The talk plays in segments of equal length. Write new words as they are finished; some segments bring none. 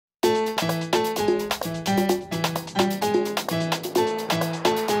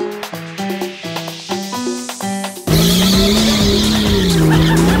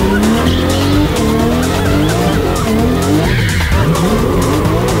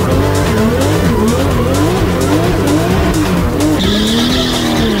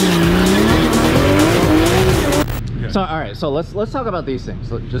So let's talk about these things.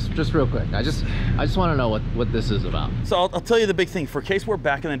 Just real quick. I just want to know what this is about. So I'll tell you the big thing for Kei Sport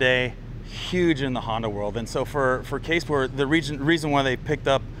back in the day. Huge in the Honda world, and so for Kei Sport, the reason why they picked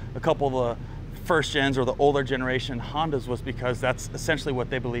up a couple of the first gens or the older generation Hondas was because that's essentially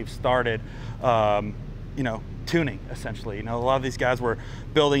what they believe started, you know, tuning essentially. You know, a lot of these guys were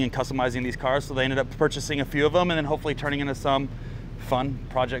building and customizing these cars, so they ended up purchasing a few of them and then hopefully turning into some fun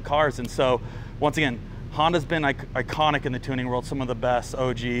project cars. And so once again, Honda's been iconic in the tuning world, some of the best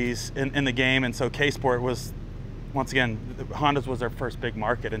OGs in the game, and so Kei Sport was, once again, Honda's was their first big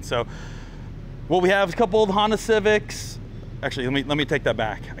market. And so what we have is a couple old Honda Civics. Actually, let me take that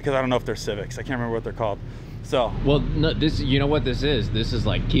back because I don't know if they're Civics. I can't remember what they're called. So, well, no, this, you know what this is? This is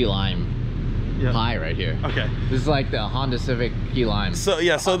like key lime pie right here. Okay. This is like the Honda Civic key lime. So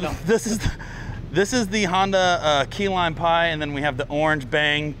yeah, so this is the Honda key lime pie, and then we have the orange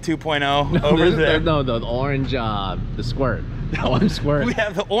Bang 2.0 over there. No, the orange, the squirt. The orange squirt. We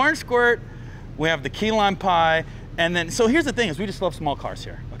have the orange squirt. We have the key lime pie, and then so here's the thing: is we just love small cars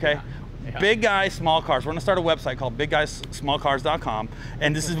here. Okay. Yeah. Yeah. Big guys, small cars. We're gonna start a website called bigguysmallcars.com,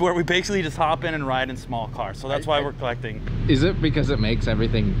 and this is where we basically just hop in and ride in small cars. So that's why we're collecting. Is it because it makes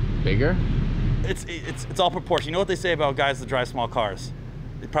everything bigger? It's all proportion. You know what they say about guys that drive small cars?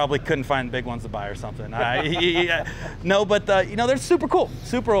 They probably couldn't find big ones to buy or something. No, but you know, they're super cool,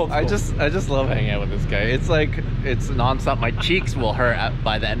 super old school. I just love hanging out with this guy. It's like, it's nonstop. My cheeks will hurt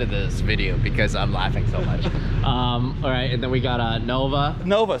by the end of this video because I'm laughing so much. All right, and then we got Nova.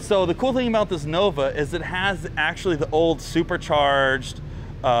 Nova. So the cool thing about this Nova is it has actually the old supercharged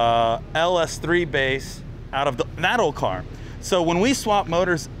LS3 base out of that old car. So when we swap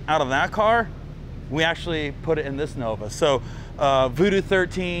motors out of that car, we actually put it in this Nova. So Voodoo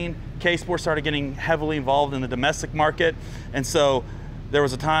 13, Kei Sport started getting heavily involved in the domestic market, and so there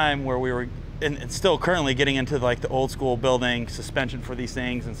was a time where we were, and still currently getting into like the old school building suspension for these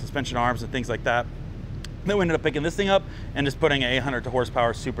things and suspension arms and things like that. Then we ended up picking this thing up and just putting an 800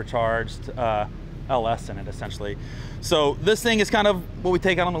 horsepower supercharged LS in it essentially. So this thing is kind of what we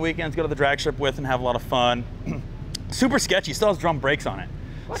take out on the weekends, go to the drag strip with and have a lot of fun. Super sketchy, still has drum brakes on it.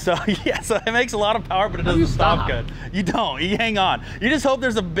 What? So yeah, so it makes a lot of power, but it doesn't stop good. You don't, you hang on. You just hope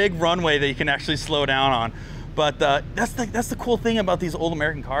there's a big runway that you can actually slow down on. But that's the cool thing about these old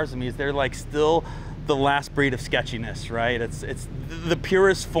American cars to me, is they're like still the last breed of sketchiness, right? It's the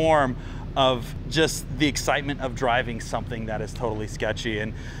purest form of just the excitement of driving something that is totally sketchy.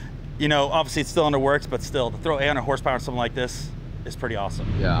 And you know, obviously it's still under works, but still to throw 800 horsepower on something like this is pretty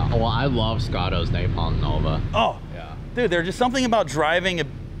awesome. Yeah, well, I love Scotto's Napalm Nova. Oh, yeah. Dude, there's just something about driving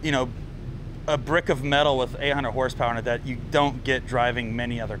a brick of metal with 800 horsepower in it that you don't get driving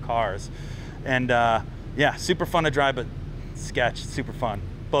many other cars. And yeah, super fun to drive, but sketch, super fun.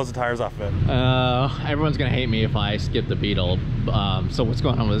 Blows the tires off of it. Everyone's gonna hate me if I skip the Beetle. So what's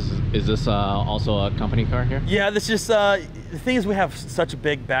going on with this? Is this also a company car here? Yeah, this just, the thing is we have such a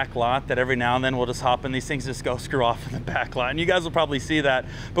big back lot that every now and then we'll just hop in these things, just go screw off in the back lot. And you guys will probably see that.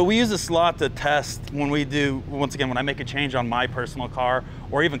 But we use this lot to test when we do, once again, when I make a change on my personal car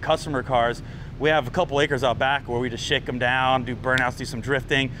or even customer cars, we have a couple acres out back where we just shake them down, do burnouts, do some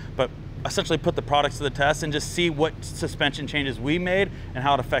drifting, but essentially put the products to the test and just see what suspension changes we made and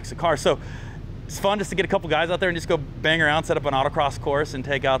how it affects the car. So it's fun just to get a couple guys out there and just go bang around, set up an autocross course and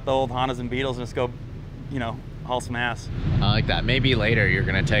take out the old Hondas and Beetles and just go, you know, haul some ass. I like that. Maybe later you're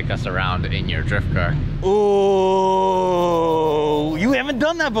gonna take us around in your drift car. Ooh, you haven't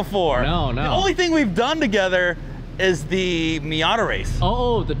done that before. No. The only thing we've done together is the Miata race.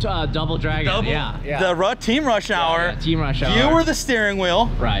 Oh, the double dragon. Yeah. The Team Rush Hour. Yeah, Team Rush Hour. You were the steering wheel.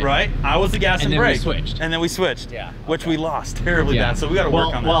 Right. I was the gas and brake. And then we switched. Yeah. Which we lost terribly bad. So we got to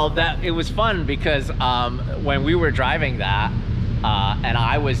work on that. Well, it was fun because when we were driving that, and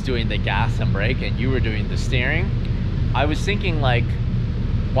I was doing the gas and brake, and you were doing the steering, I was thinking like,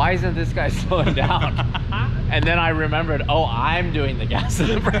 why isn't this guy slowing down? And then I remembered, oh, I'm doing the gas and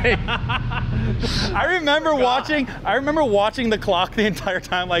the brake. I remember watching the clock the entire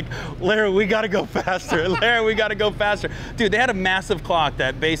time, like, Larry, we gotta go faster. Larry, we gotta go faster. Dude, they had a massive clock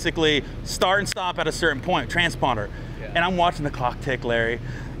that basically start and stop at a certain point, transponder. Yeah. And I'm watching the clock tick, Larry.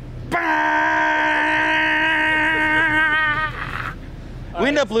 We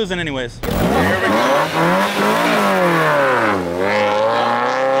end up losing anyways. Here we go.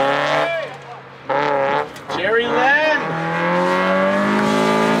 Jerry Land.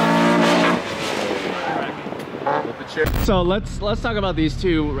 So let's talk about these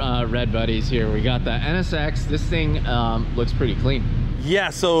two red buddies here. We got the NSX. This thing looks pretty clean. Yeah,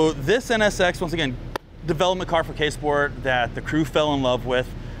 so this NSX, once again, development car for Kei Sport that the crew fell in love with.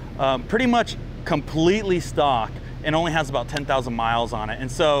 Pretty much completely stock. and only has about 10,000 miles on it.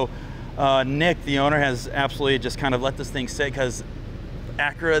 And so Nick, the owner, has absolutely just kind of let this thing sit, because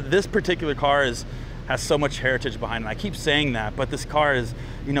Acura, this particular car has so much heritage behind it. I keep saying that, but this car is,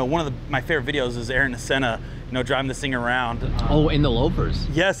 you know, one of my favorite videos is Aaron Senna, you know, driving this thing around. Oh, in the loafers.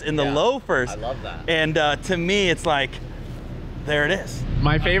 Yes, in the loafers. I love that. And to me, it's like, there it is.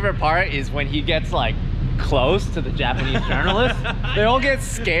 My favorite part is when he gets like close to the Japanese journalists, they all get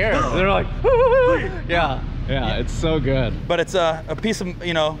scared. They're like, yeah, it's so good. But it's a piece of,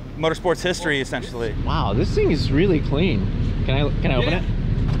 you know, motorsports history, essentially. Wow, this thing is really clean. Can I open it?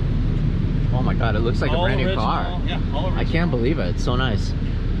 Oh my God, it looks like a brand new car. Yeah, all original. I can't believe it. It's so nice.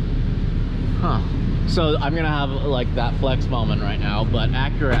 Huh. So I'm gonna have like that flex moment right now, but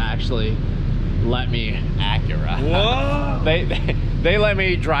Acura actually let me Whoa! they let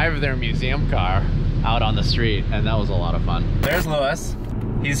me drive their museum car out on the street, and that was a lot of fun. There's Lewis.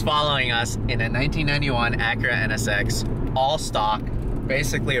 He's following us in a 1991 Acura NSX, all stock,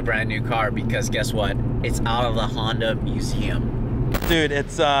 basically a brand new car, because guess what? It's out of the Honda Museum. Dude,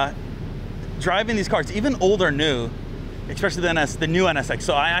 it's driving these cars, even old or new, especially the new NSX.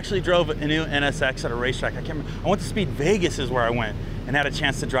 So I actually drove a new NSX at a racetrack. I can't remember. I went to Speed Vegas is where I went and had a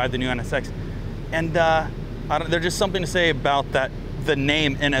chance to drive the new NSX. And there's just something to say about the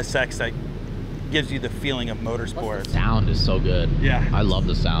name NSX that gives you the feeling of motorsports. The sound is so good. Yeah. I love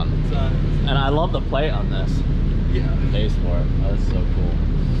the sound. And I love the plate on this. Yeah. Base for it. That's so cool.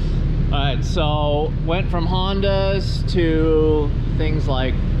 All right, so went from Hondas to things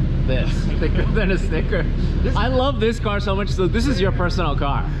like this, thicker than a Snicker. I love this car so much. So this is your personal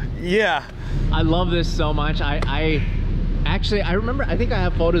car. Yeah. I love this so much. I actually, I remember, I think I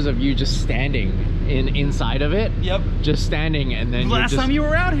have photos of you just standing inside of it. Yep. Just standing, and then last time you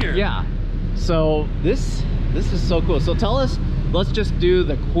were out here. Yeah. So this is so cool. So tell us, let's just do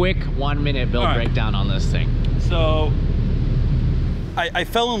the quick 1 minute build breakdown on this thing. So I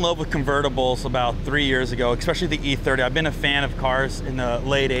fell in love with convertibles about 3 years ago, especially the E30. I've been a fan of cars in the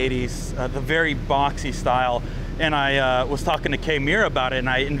late 80s, the very boxy style. And I was talking to Kei Miura about it, and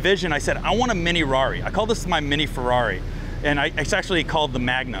I said, I want a mini Rari. I call this my mini Ferrari. And it's actually called the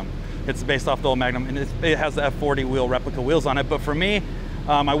Magnum. It's based off the old Magnum, and it has the F40 wheel replica wheels on it. But for me,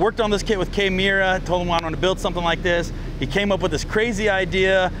 I worked on this kit with Kei Miura, told him I wanted to build something like this. He came up with this crazy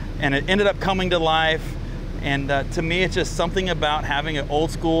idea, and it ended up coming to life. And to me, it's just something about having an old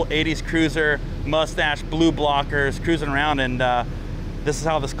school 80s cruiser, mustache, blue blockers, cruising around. And this is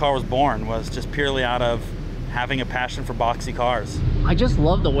how this car was born, was just purely out of having a passion for boxy cars. I just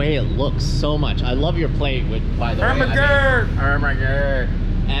love the way it looks so much. I love your plate with, by the way. Hermagerd!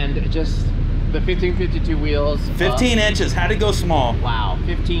 And just the 1552 wheels. 15 inches, had to go small. Wow,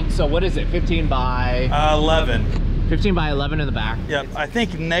 15, so what is it, 15 by? 11. 15 by 11 in the back? Yep, I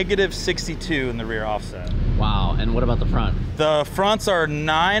think negative 62 in the rear offset. Wow, and what about the front? The fronts are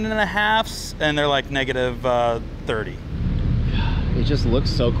 9.5s, and they're like negative 30. It just looks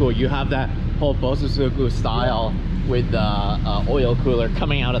so cool. You have that whole BOSS14 style with the oil cooler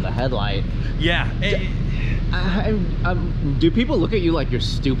coming out of the headlight. Yeah. Do people look at you like you're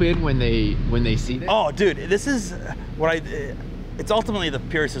stupid when they see this? Oh, dude, this is what it's ultimately the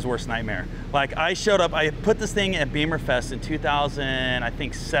purist's worst nightmare. Like, I showed up, I put this thing at Beamer Fest in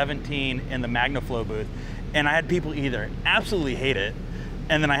 2017 in the MagnaFlow booth, and I had people either absolutely hate it,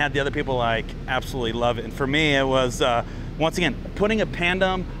 and then I had the other people like absolutely love it. And for me, it was once again putting a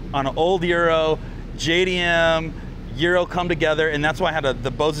Pandem on an old Euro, JDM Euro come together, and that's why I had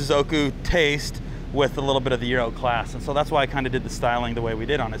the BOSS14 taste with a little bit of the Euro class. And so that's why I kind of did the styling the way we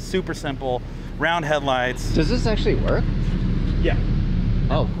did on it. Super simple, round headlights. Does this actually work? Yeah.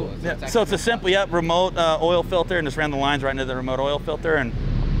 Oh, cool. So it's a simple, remote oil filter, and just ran the lines right into the remote oil filter, and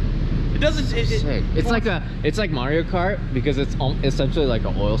it doesn't. It's like Mario Kart, because it's essentially like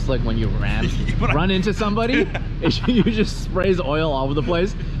an oil slick. When you run into somebody, you just sprays oil all over the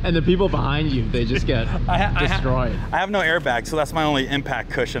place, and the people behind you, they just get destroyed. I have no airbag, so that's my only impact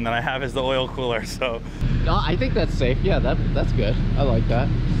cushion that I have is the oil cooler. So no, I think that's safe. Yeah, that's good. I like that.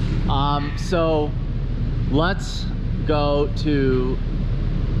 So let's go to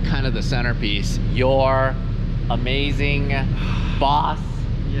kind of the centerpiece, your amazing Boss.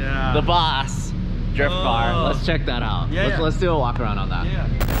 Yeah. The Boss drift car. Let's check that out. Let's do a walk around on that. Yeah.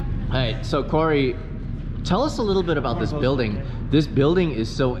 All right, so Corey, tell us a little bit about this building. This building is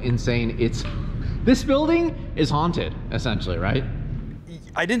so insane. This building is haunted, essentially, right?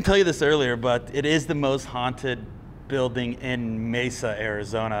 I didn't tell you this earlier, but it is the most haunted building in Mesa,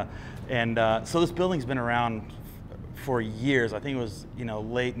 Arizona. And so this building's been around for years. I think it was,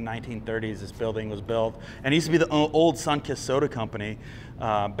 late 1930s this building was built. And it used to be the old Sunkist Soda Company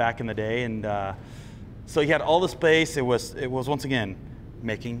back in the day. And So he had all the space. It was once again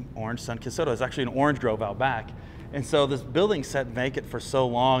making orange sun-kissed soda. It was actually an orange grove out back. And so this building sat vacant for so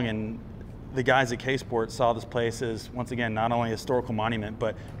long, and the guys at Kei Sport saw this place as, once again, not only a historical monument,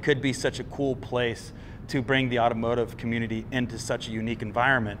 but could be such a cool place to bring the automotive community into such a unique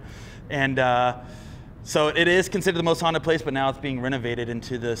environment. And so it is considered the most haunted place, but now it's being renovated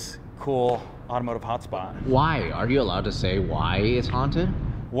into this cool automotive hotspot. Why? Are you allowed to say why it's haunted?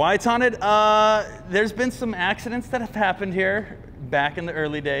 Why it's haunted? There's been some accidents that have happened here back in the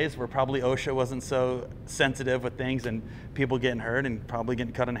early days where probably OSHA wasn't so sensitive with things, and people getting hurt and probably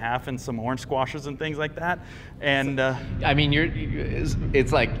getting cut in half, and some orange squashers and things like that. And I mean,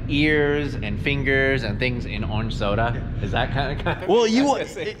 it's like ears and fingers and things in orange soda. Is that kind of? Well,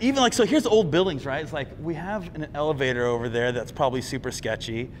 even like, so here's old buildings, right? It's like we have an elevator over there that's probably super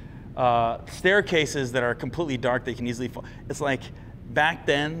sketchy. Staircases that are completely dark, they can easily fall. It's like back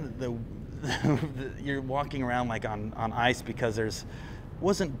then, you're walking around like on ice because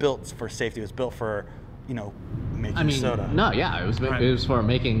wasn't built for safety. It was built for, making soda. No, yeah, it was for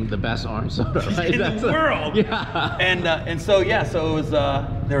making the best orange soda, right? in the world. Yeah. And so it was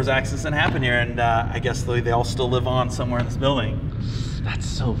there was accidents that happened here, and I guess they all still live on somewhere in this building. That's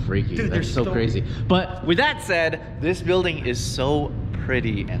so freaky. Dude, that's so crazy. But with that said, this building is so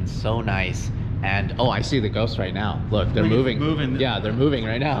pretty and so nice. And oh, I see the ghosts right now. Look, they're moving. Yeah, they're moving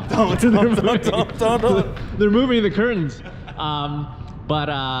right now. Don't. They're moving the curtains. But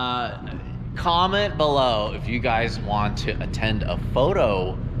comment below if you guys want to attend a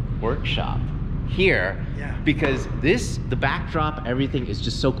photo workshop here. Yeah. Because the backdrop, everything is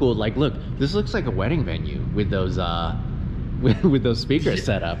just so cool. Like, look, this looks like a wedding venue with those with those speakers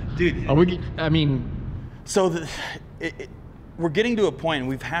set up. Dude. So we're getting to a point, and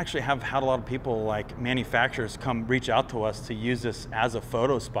we've actually had a lot of people, like manufacturers, reach out to us to use this as a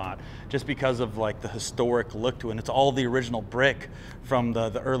photo spot, just because of like the historic look to it. And it's all the original brick from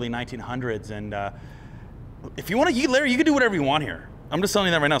the early 1900s. And if you want to, Larry, you can do whatever you want here. I'm just telling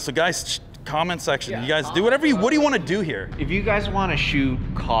you that right now. So guys, comment section, you guys do whatever what do you want to do here? If you guys want to shoot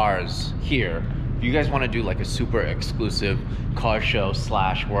cars here, if you guys want to do like a super exclusive car show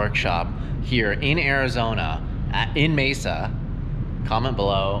 / workshop here in Arizona, in Mesa, comment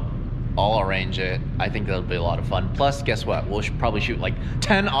below. I'll arrange it. I think that'll be a lot of fun. Plus, guess what? We'll probably shoot like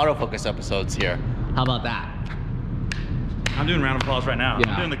 10 autofocus episodes here. How about that? I'm doing round of applause right now. Yeah.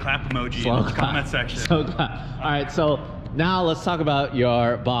 I'm doing the clap emoji in the comment section. So clap. All right, so now let's talk about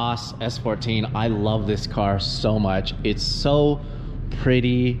your BOSS S14. I love this car so much. It's so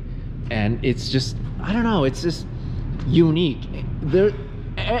pretty, and it's just, I don't know, it's just unique.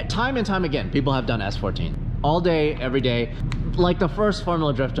 Time and time again, people have done S14. All day, every day. Like the first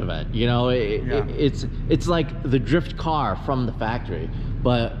Formula Drift event, it's like the drift car from the factory,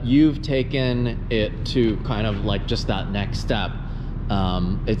 but you've taken it to kind of like just that next step.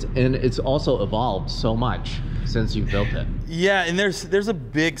 It's also evolved so much since you built it. Yeah, and there's a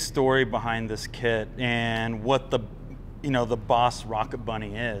big story behind this kit and what the BOSS Rocket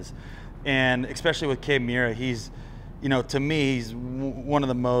Bunny is, and especially with Kei Miura, he's, to me, he's one of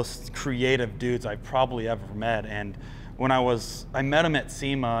the most creative dudes I've probably ever met. And when I met him at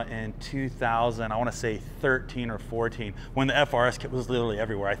SEMA in 2000, I want to say 13 or 14, when the FRS kit was literally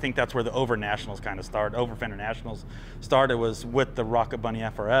everywhere. I think that's where the Over Nationals kind of started. Over Fender Nationals started, was with the Rocket Bunny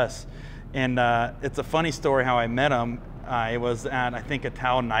FRS. And it's a funny story how I met him. It was at, I think, a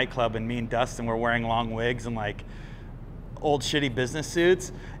Tao nightclub, and me and Dustin were wearing long wigs and like old shitty business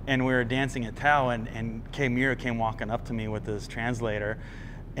suits, and we were dancing at Tao, and Kei Miura came walking up to me with his translator,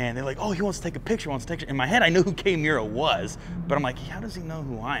 and they're like, oh, he wants to take a picture, In my head, I knew who Kei Miura was, but I'm like, how does he know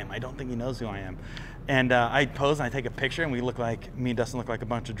who I am? I don't think he knows who I am. And I pose and I take a picture, and me and Dustin look like a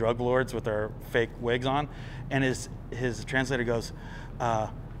bunch of drug lords with our fake wigs on, and his translator goes,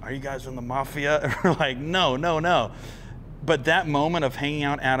 are you guys from the mafia? And we're like, no. But that moment of hanging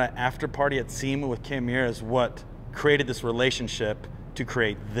out at an after party at SEMA with Kei Miura is what created this relationship to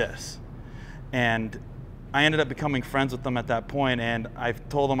create this. And I ended up becoming friends with them at that point, and I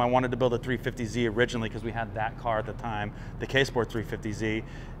told them I wanted to build a 350Z originally because we had that car at the time, the Kei Sport 350Z,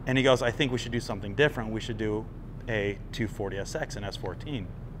 and he goes, I think we should do something different. We should do a 240SX and S14.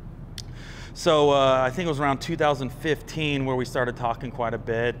 So I think it was around 2015 where we started talking quite a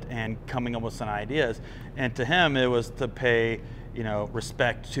bit and coming up with some ideas. And to him, it was to pay,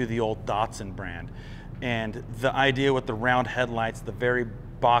 respect to the old Datsun brand. And the idea with the round headlights, the very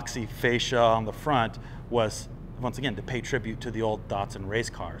boxy fascia on the front, was, once again, to pay tribute to the old Datsun race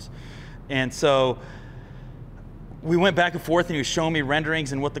cars. And so we went back and forth, and he was showing me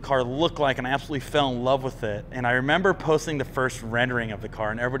renderings and what the car looked like, and I absolutely fell in love with it. And I remember posting the first rendering of the car,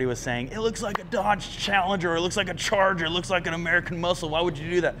 and everybody was saying, it looks like a Dodge Challenger, or it looks like a Charger, it looks like an American Muscle, why would you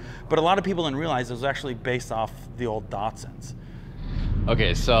do that? But a lot of people didn't realize it was actually based off the old Datsuns.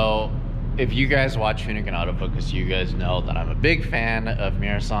 Okay, so if you guys watch Hoonigan Autofocus, you guys know that I'm a big fan of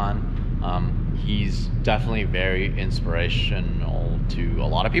Miura-san. He's definitely very inspirational to a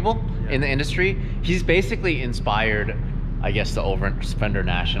lot of people in the industry. He's basically inspired, I guess, the Fender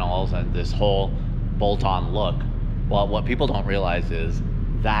Nationals and this whole bolt-on look. Well, what people don't realize is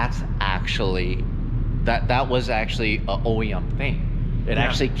that's actually, that was actually an OEM thing. It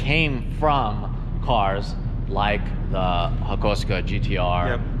actually came from cars like the Hakosuka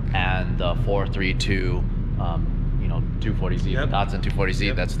GTR and the 432, you know, 240Z, the Datsun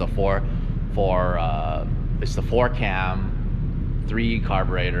 240Z. That's the it's the 4-cam, 3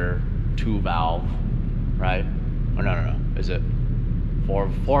 carburetor, 2 valve, right? Or no, is it 4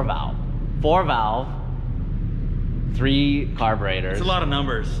 valve? 4 valve, 3 carburetors. It's a lot of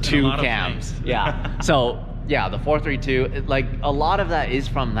numbers. 2 cams. Yeah. So yeah, the 432, like a lot of that is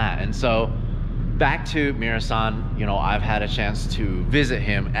from that. And so back to Miura-san, you know, I've had a chance to visit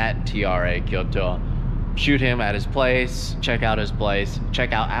him at TRA Kyoto, shoot him at his place, check out his place,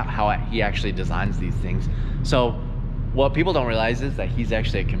 check out how he actually designs these things. So what people don't realize is that he's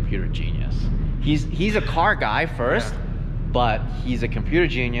actually a computer genius. He's a car guy first, but he's a computer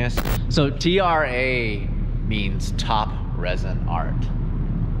genius. So TRA means top resin art.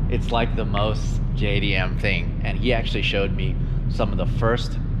 It's like the most JDM thing, and he actually showed me some of the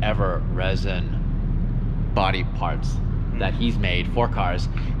first ever resin body parts that he's made for cars,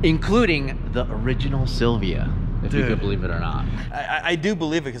 including the original Sylvia, if you could believe it or not. I do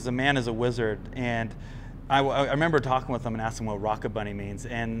believe it, because the man is a wizard. And I remember talking with him and asking what rocket bunny means,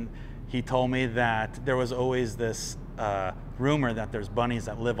 and he told me that there was always this rumor that there's bunnies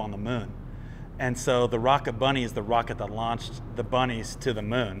that live on the moon. And so the rocket bunny is the rocket that launched the bunnies to the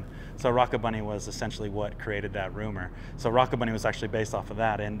moon. So rocket bunny was essentially what created that rumor. So rocket bunny was actually based off of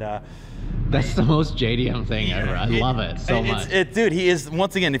that. And that's the most JDM thing ever. I love it so much. Dude, he is,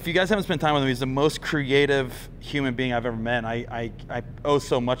 once again, if you guys haven't spent time with him, he's the most creative human being I've ever met. I owe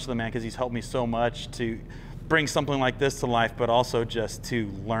so much to the man, because he's helped me so much to bring something like this to life, but also just to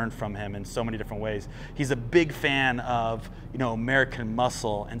learn from him in so many different ways. He's a big fan of, you know, American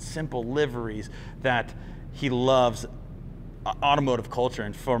Muscle and simple liveries, that he loves automotive culture.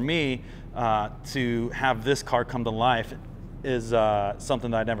 And for me, to have this car come to life is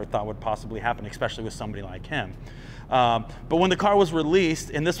something that I never thought would possibly happen, especially with somebody like him. But when the car was released,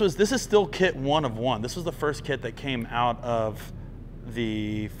 and this is still kit 1 of 1. This was the first kit that came out of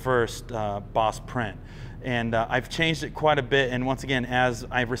the first BOSS print. And I've changed it quite a bit. And once again, as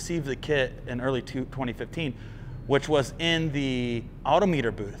I received the kit in early 2015, which was in the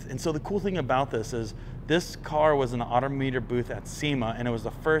Autometer booth. And so the cool thing about this is this car was in the Autometer booth at SEMA, and it was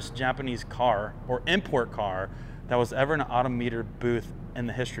the first Japanese car or import car that was ever in an Autometer booth in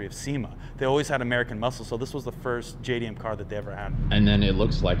the history of SEMA. They always had American Muscle, so this was the first JDM car that they ever had. And then it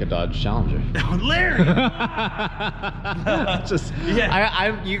looks like a Dodge Challenger. Larry!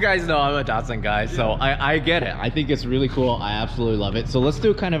 You guys know I'm a Datsun guy, so I get it. I think it's really cool. I absolutely love it. So let's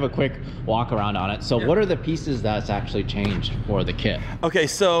do kind of a quick walk around on it. So what are the pieces that's actually changed for the kit? Okay,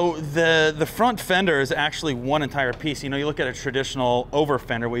 so the front fender is actually one entire piece. You know, you look at a traditional over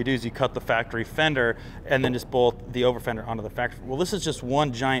fender, what you do is you cut the factory fender and then just bolt the over fender onto the factory. Well, this is just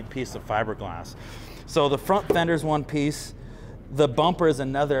one giant piece of fiberglass. So the front fender is one piece. The bumper is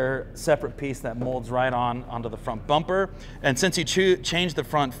another separate piece that molds right onto the front bumper. And since you change the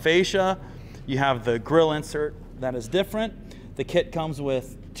front fascia, you have the grille insert that is different. The kit comes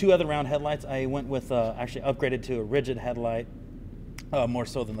with 2 other round headlights. I went with actually upgraded to a rigid headlight, more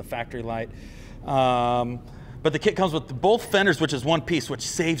so than the factory light. But the kit comes with both fenders, which is one piece, which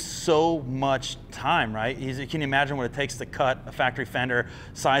saves so much time, right? Can you imagine what it takes to cut a factory fender,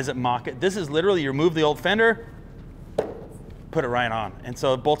 size it, mock it? This is literally, you remove the old fender, put it right on. And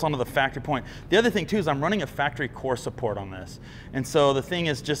so it bolts onto the factory point. The other thing too is I'm running a factory core support on this. And so the thing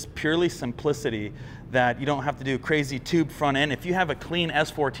is just purely simplicity, that you don't have to do a crazy tube front end. If you have a clean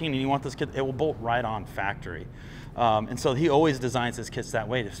S14 and you want this kit, it will bolt right on factory. And so he always designs his kits that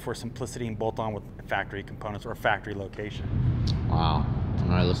way, just for simplicity and bolt on with factory components or factory location. Wow. All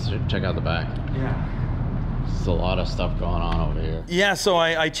right, let's check out the back. Yeah. There's a lot of stuff going on over here. Yeah, so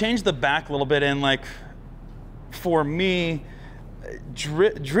I changed the back a little bit, and like, for me,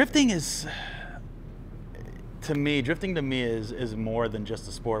 drifting to me is more than just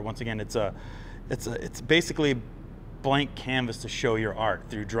a sport. Once again, it's basically blank canvas to show your art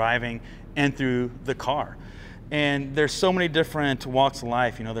through driving and through the car. And there's so many different walks of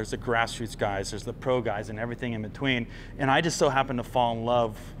life. You know, there's the grassroots guys, there's the pro guys, and everything in between. And I just so happen to fall in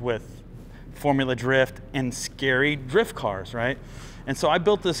love with Formula Drift and scary drift cars, right? And so I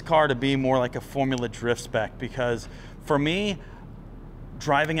built this car to be more like a Formula Drift-Spec, because for me,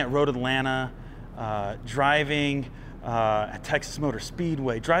 driving at Road Atlanta, driving at Texas Motor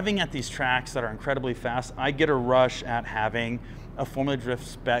Speedway, driving at these tracks that are incredibly fast, I get a rush at having a Formula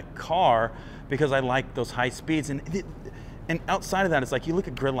Drift-Spec car because I like those high speeds. And outside of that, it's like you look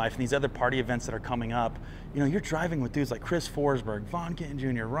at Grid Life and these other party events that are coming up, you know, you're driving with dudes like Chris Forsberg, Vaughn Gittin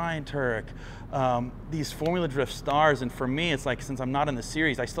Jr., Ryan Turek, these Formula Drift stars. And for me, it's like, since I'm not in the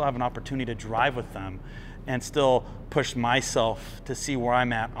series, I still have an opportunity to drive with them and still push myself to see where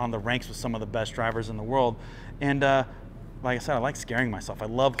I'm at on the ranks with some of the best drivers in the world. And like I said, I like scaring myself. I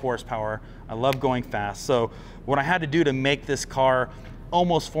love horsepower. I love going fast. So what I had to do to make this car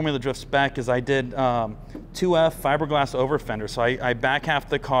almost Formula Drift Spec is I did 2F fiberglass over fender. So I back half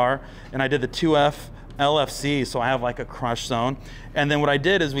the car and I did the 2F LFC, so I have like a crush zone. And then what I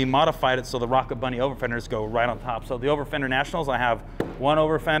did is we modified it so the Rocket Bunny over fenders go right on top. So the over fender nationals, I have one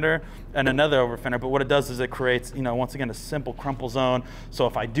over fender and another over fender, but what it does is it creates, you know, once again, a simple crumple zone. So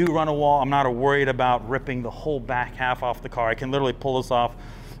if I do run a wall, I'm not worried about ripping the whole back half off the car. I can literally pull this off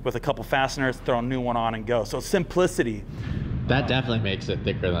with a couple fasteners, throw a new one on and go. So simplicity. That definitely makes it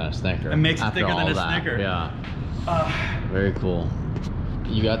thicker than a Snicker. It makes it thicker than a Snicker. Yeah. Very cool.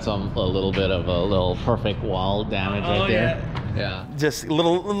 You got a little bit of a little perfect wall damage right there. Yeah. Just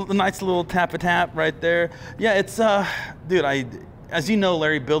a nice little tap right there. Yeah, it's dude, as you know,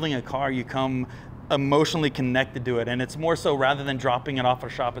 Larry, building a car, you come emotionally connected to it, and it's more so rather than dropping it off a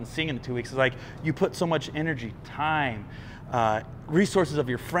shop and seeing it in 2 weeks. It's like you put so much energy, time, resources of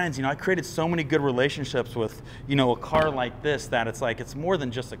your friends. You know, I created so many good relationships with, you know, a car like this that it's like, it's more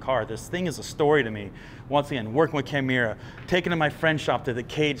than just a car. This thing is a story to me. Once again, working with Kei Miura, taking to my friend shop to the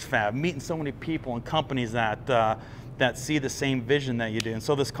Cage Fab, meeting so many people and companies that that see the same vision that you do. And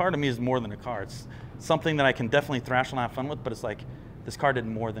so this car to me is more than a car. It's something that I can definitely thrash and have fun with, but it's like, this car did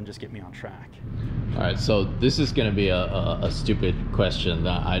more than just get me on track. All right, so this is going to be a stupid question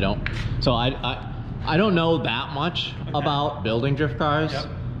that I don't know that much about building drift cars. Yep.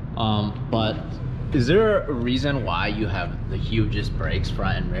 But is there a reason why you have the hugest brakes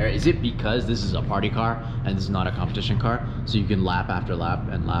front and rear? Is it because this is a party car and this is not a competition car, so you can lap after lap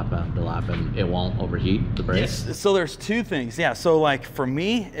and lap after lap and it won't overheat the brakes? Yes. So there's two things. Yeah, so like for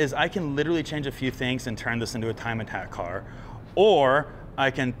me is I can literally change a few things and turn this into a time attack car, or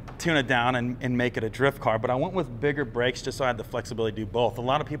I can tune it down and make it a drift car. But I went with bigger brakes just so I had the flexibility to do both. A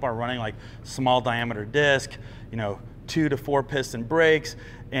lot of people are running like small diameter disc, you know, 2 to 4 piston brakes.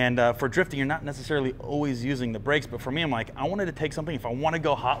 And for drifting, you're not necessarily always using the brakes. But for me, I'm like, I wanted to take something, if I want to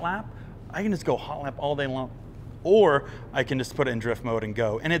go hot lap, I can just go hot lap all day long. Or I can just put it in drift mode and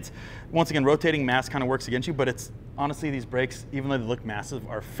go. And it's, once again, rotating mass kind of works against you, but it's honestly, these brakes, even though they look massive,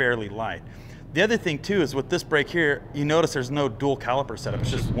 are fairly light. The other thing too is with this brake here, you notice there's no dual caliper setup,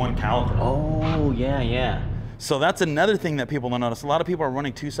 it's just one caliper. Oh, yeah, yeah. So that's another thing that people don't notice. A lot of people are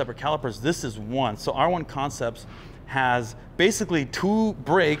running 2 separate calipers. This is one. So R1 Concepts has basically 2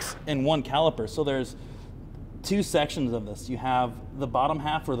 brakes in 1 caliper. So there's 2 sections of this. You have the bottom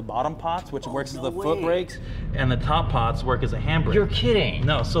half or the bottom pots, which works as the foot brakes, and the top pots work as a handbrake. You're kidding.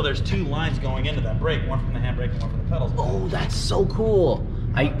 No, so there's 2 lines going into that brake, one from the handbrake and one from the pedals. Oh, that's so cool.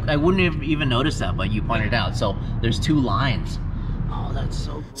 I wouldn't have even noticed that, but you pointed out. So there's 2 lines. Oh, that's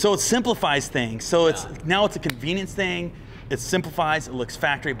so cool. So it simplifies things. So it's now it's a convenience thing. It simplifies, it looks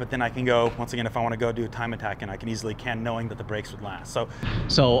factory, but then I can go, once again, if I want to go do a time attack, and I can easily knowing that the brakes would last. So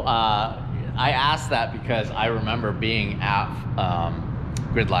I asked that because I remember being at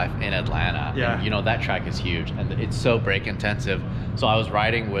Grid Life in Atlanta. Yeah. And, you know, that track is huge and it's so brake intensive. So I was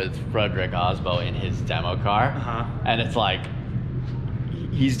riding with Frederick Osbo in his demo car, and it's like,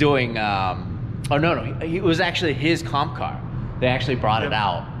 he's doing, it was actually his comp car. They actually brought it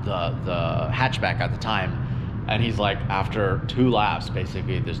out, the hatchback at the time. And he's like, after 2 laps,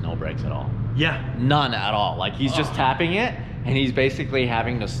 basically, there's no brakes at all. Yeah. None at all. Like, he's just tapping it, and he's basically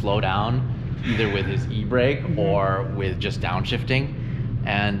having to slow down either with his e-brake or with just downshifting.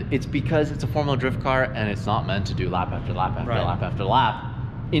 And it's because it's a Formula Drift car, and it's not meant to do lap after lap after lap after lap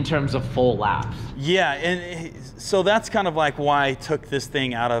in terms of full laps. Yeah, and so that's kind of like why I took this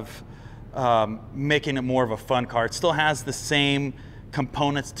thing out of making it more of a fun car. It still has the same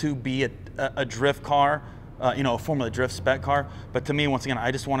components to be a drift car, you know, a Formula Drift-Spec car. But to me, once again, I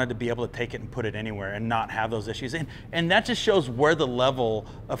just wanted to be able to take it and put it anywhere and not have those issues. And that just shows where the level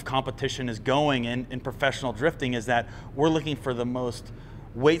of competition is going in professional drifting, is that we're looking for the most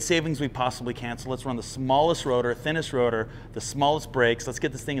weight savings we possibly can. So let's run the smallest rotor, thinnest rotor, the smallest brakes. Let's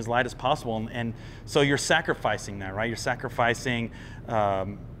get this thing as light as possible. And so you're sacrificing that, right? You're sacrificing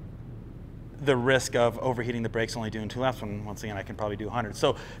the risk of overheating the brakes, only doing 2 laps, when once again I can probably do 100.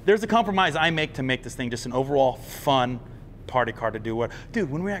 So there's a compromise I make to make this thing just an overall fun party car to do what.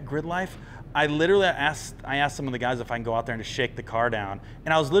 Dude, when we were at Grid Life, I literally asked some of the guys if I can go out there and just shake the car down.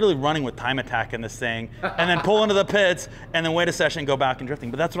 And I was literally running with time attack in this thing and then pull into the pits and then wait a session and go back and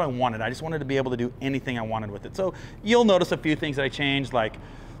drifting. But that's what I wanted. I just wanted to be able to do anything I wanted with it. So you'll notice a few things that I changed, like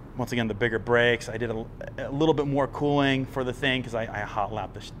once again, the bigger brakes. I did a little bit more cooling for the thing because I hot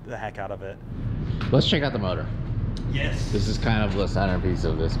lapped the heck out of it. Let's check out the motor. Yes. This is kind of the centerpiece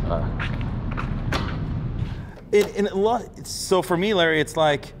of this car. So for me, Larry, it's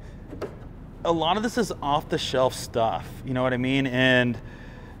like a lot of this is off the shelf stuff. You know what I mean? And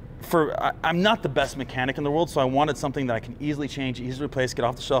I'm not the best mechanic in the world, so I wanted something that I can easily change, easily replace, get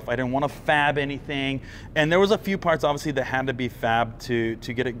off the shelf. I didn't want to fab anything. And there was a few parts, obviously, that had to be fabbed to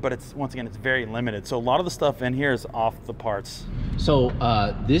get it, but once again, it's very limited. So a lot of the stuff in here is off the parts. So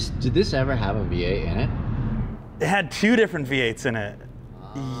did this ever have a V8 in it? It had 2 different V8s in it.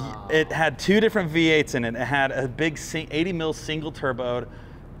 It had 2 different V8s in it. It had a big 80 mil single turboed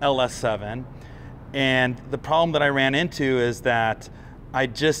LS7. And the problem that I ran into is that I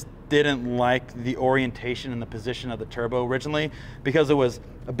just didn't like the orientation and the position of the turbo originally, because it was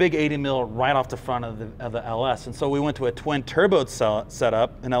a big 80 mil right off the front of the LS. And so we went to a twin turbo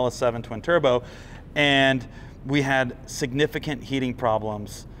setup, an LS7 twin turbo, and we had significant heating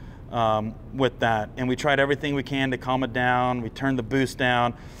problems with that. And we tried everything we can to calm it down. We turned the boost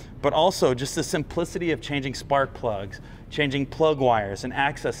down, but also just the simplicity of changing spark plugs, changing plug wires and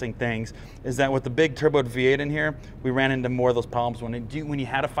accessing things, is that with the big turbo V8 in here, we ran into more of those problems. When you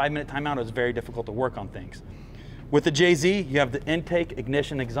had a 5-minute timeout, it was very difficult to work on things. With the JZ, you have the intake,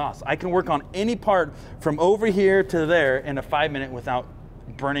 ignition, exhaust. I can work on any part from over here to there in a 5-minute without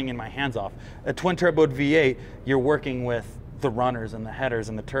burning in my hands off. A twin turbo V8, you're working with the runners and the headers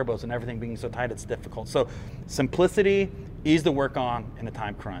and the turbos and everything being so tight, it's difficult. So simplicity, ease to work on in a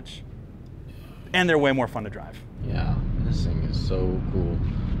time crunch. And they're way more fun to drive. Yeah, this thing is so cool.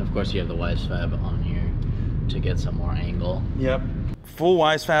 And of course you have the Wisefab on here to get some more angle. Yep. Full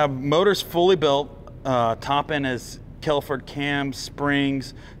Wisefab, motor's fully built. Top end is Kelford cams,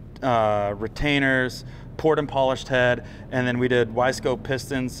 springs, retainers, poured and polished head, and then we did Wisco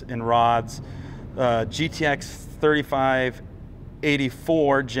pistons and rods. GTX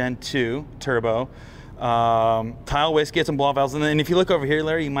 3584 Gen 2 turbo. Tile wastegates and blow valves. And then if you look over here,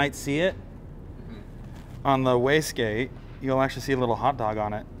 Larry, you might see it. On the wastegate, you'll actually see a little hot dog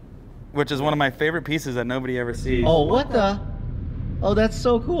on it, which is one of my favorite pieces that nobody ever sees. Oh, what the? Oh, that's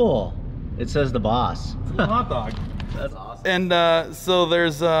so cool. It says the boss. It's a hot dog. That's awesome. And so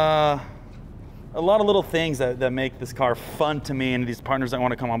there's a lot of little things that make this car fun to me and these partners that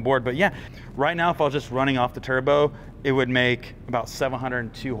want to come on board. But yeah, right now, if I was just running off the turbo, it would make about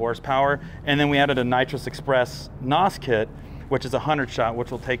 702 horsepower. And then we added a Nitrous Express NOS kit, which is a 100-shot, which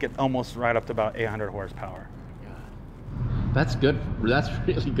will take it almost right up to about 800 horsepower. That's good. That's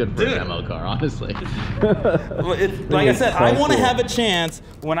really good for a demo car, honestly. Like I said, I want to have a chance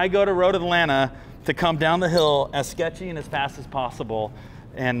when I go to Road Atlanta to come down the hill as sketchy and as fast as possible.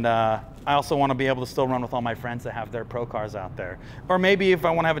 And I also want to be able to still run with all my friends that have their pro cars out there. Or maybe if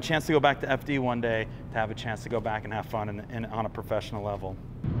I want to have a chance to go back to FD one day, to have a chance to go back and have fun and on a professional level.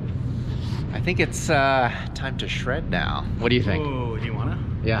 I think it's time to shred now. What do you think? Oh, do you want to?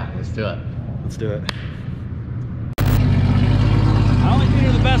 Yeah, let's do it. Let's do it. I only think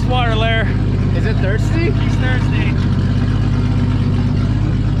you're the best water, Lair. Is it thirsty? He's thirsty.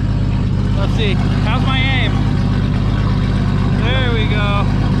 Let's see. How's my aim? There we go.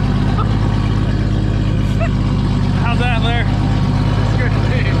 How's that, Lair? That's good. Is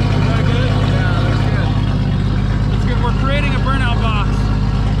that good? Yeah, that's good. That's good. We're creating a burnout box.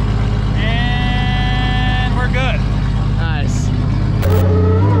 And we're good. Nice.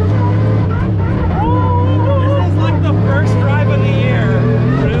 This is like the first drive of the year.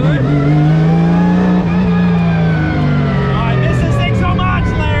 Really? Oh, I miss this thing so much,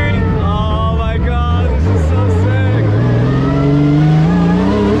 Larry. Oh my god, this is so sick.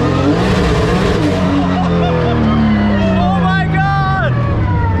 Oh my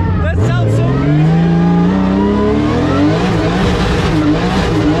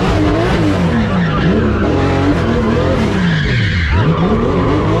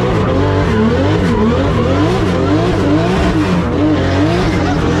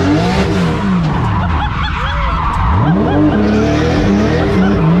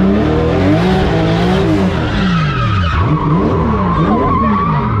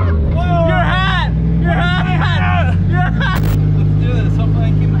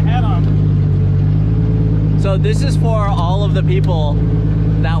So this is for all of the people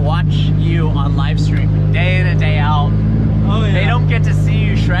that watch you on live stream, day in and day out. Oh yeah. They don't get to see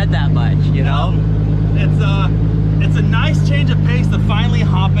you shred that much, you know? It's a nice change of pace to finally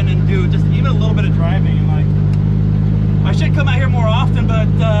hop in and do just even a little bit of driving. And like, I should come out here more often, but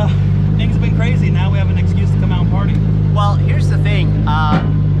things have been crazy. Now we have an excuse to come out and party. Well, here's the thing.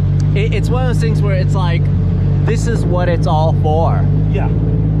 It's one of those things where it's like, this is what it's all for. Yeah.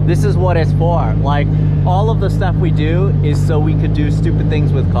 This is what it's for. Like, all of the stuff we do is so we could do stupid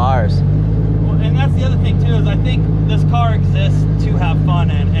things with cars. Well, and that's the other thing too, is I think this car exists to have fun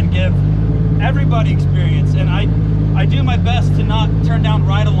and give everybody experience. And I do my best to not turn down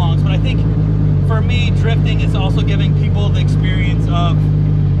ride-alongs, but I think for me, drifting is also giving people the experience of,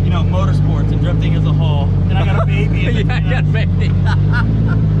 you know, motorsports and drifting as a whole. And I got a baby in the Yeah, I got a baby.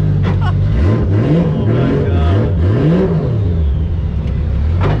 Oh my god.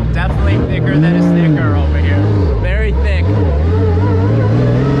 Definitely thicker than a Snicker over here. Very thick.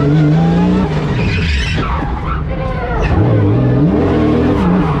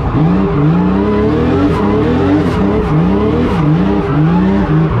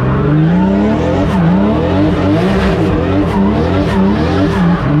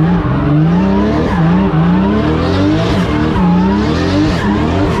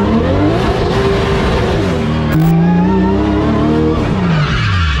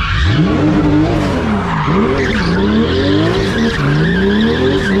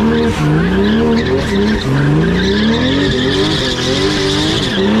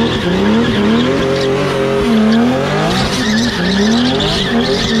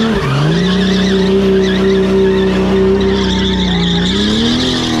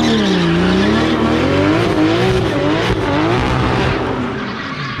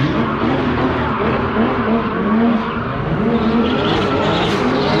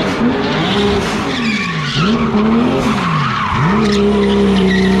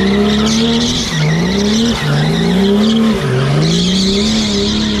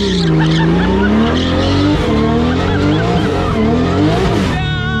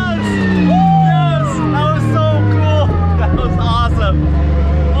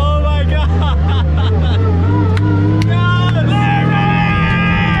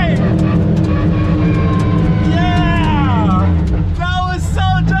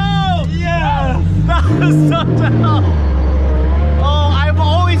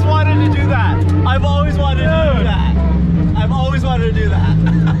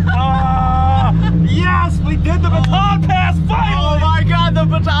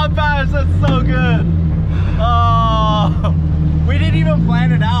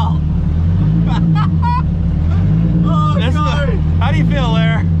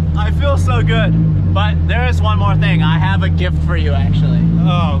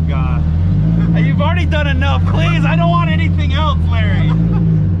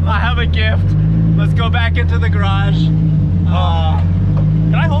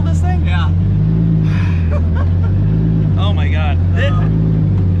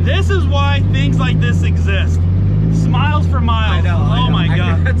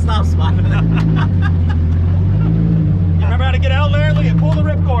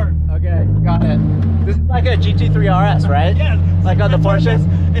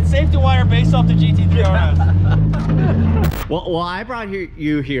 Well, I brought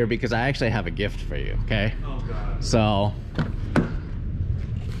you here because I actually have a gift for you, okay? Oh, God. So,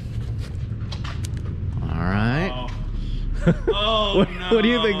 all right. Oh, what do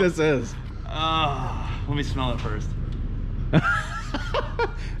you think this is? Let me smell it first. All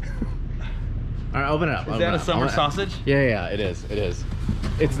right, open it up. Is that a summer sausage? Yeah, it is. It is.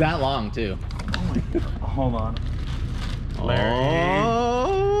 It's that long, too. Oh, my God. Hold on. Larry.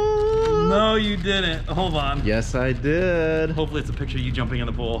 Oh. No, you didn't. Hold on. Yes, I did. Hopefully it's a picture of you jumping in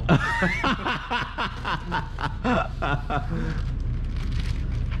the pool.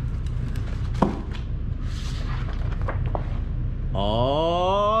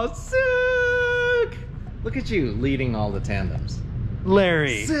 Oh, sick! Look at you leading all the tandems.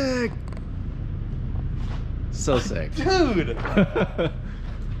 Larry. Sick! So sick. Dude!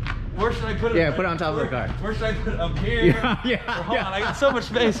 Where should I put it? Yeah, put it on top of the car. Where should I put it? Up here? Yeah. Hold on, I got so much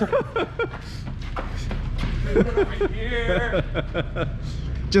space. Put it over here.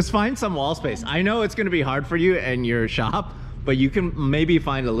 Just find some wall space. I know it's going to be hard for you and your shop, but you can maybe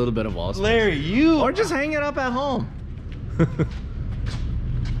find a little bit of wall space. Larry, you... Or just hang it up at home.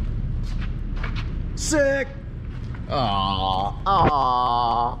 Sick!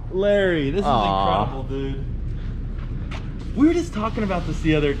 Aww. Larry, this is incredible, dude. We were just talking about this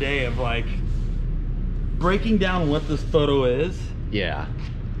the other day of like breaking down what this photo is. Yeah.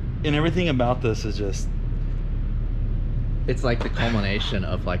 And everything about this is just it's like the culmination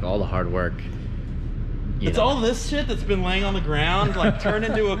of like all the hard work. It's all this shit that's been laying on the ground, like turned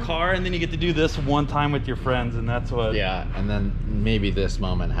into a car, and then you get to do this one time with your friends, and that's what. Yeah, and then maybe this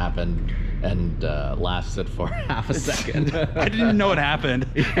moment happened and lasted for half a second. I didn't even know what happened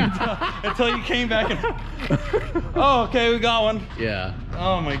until you came back and. Oh, okay, we got one. Yeah.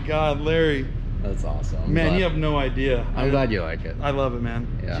 Oh my God, Larry. That's awesome. Man, you have no idea. I'm glad you like it. I love it, man.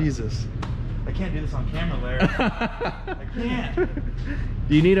 Yeah. Jesus. I can't do this on camera, Larry. I can't.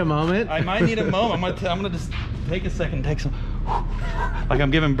 Do you need a moment? I might need a moment. I'm gonna just take a second, take some. Like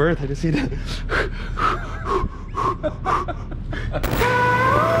I'm giving birth. I just need to.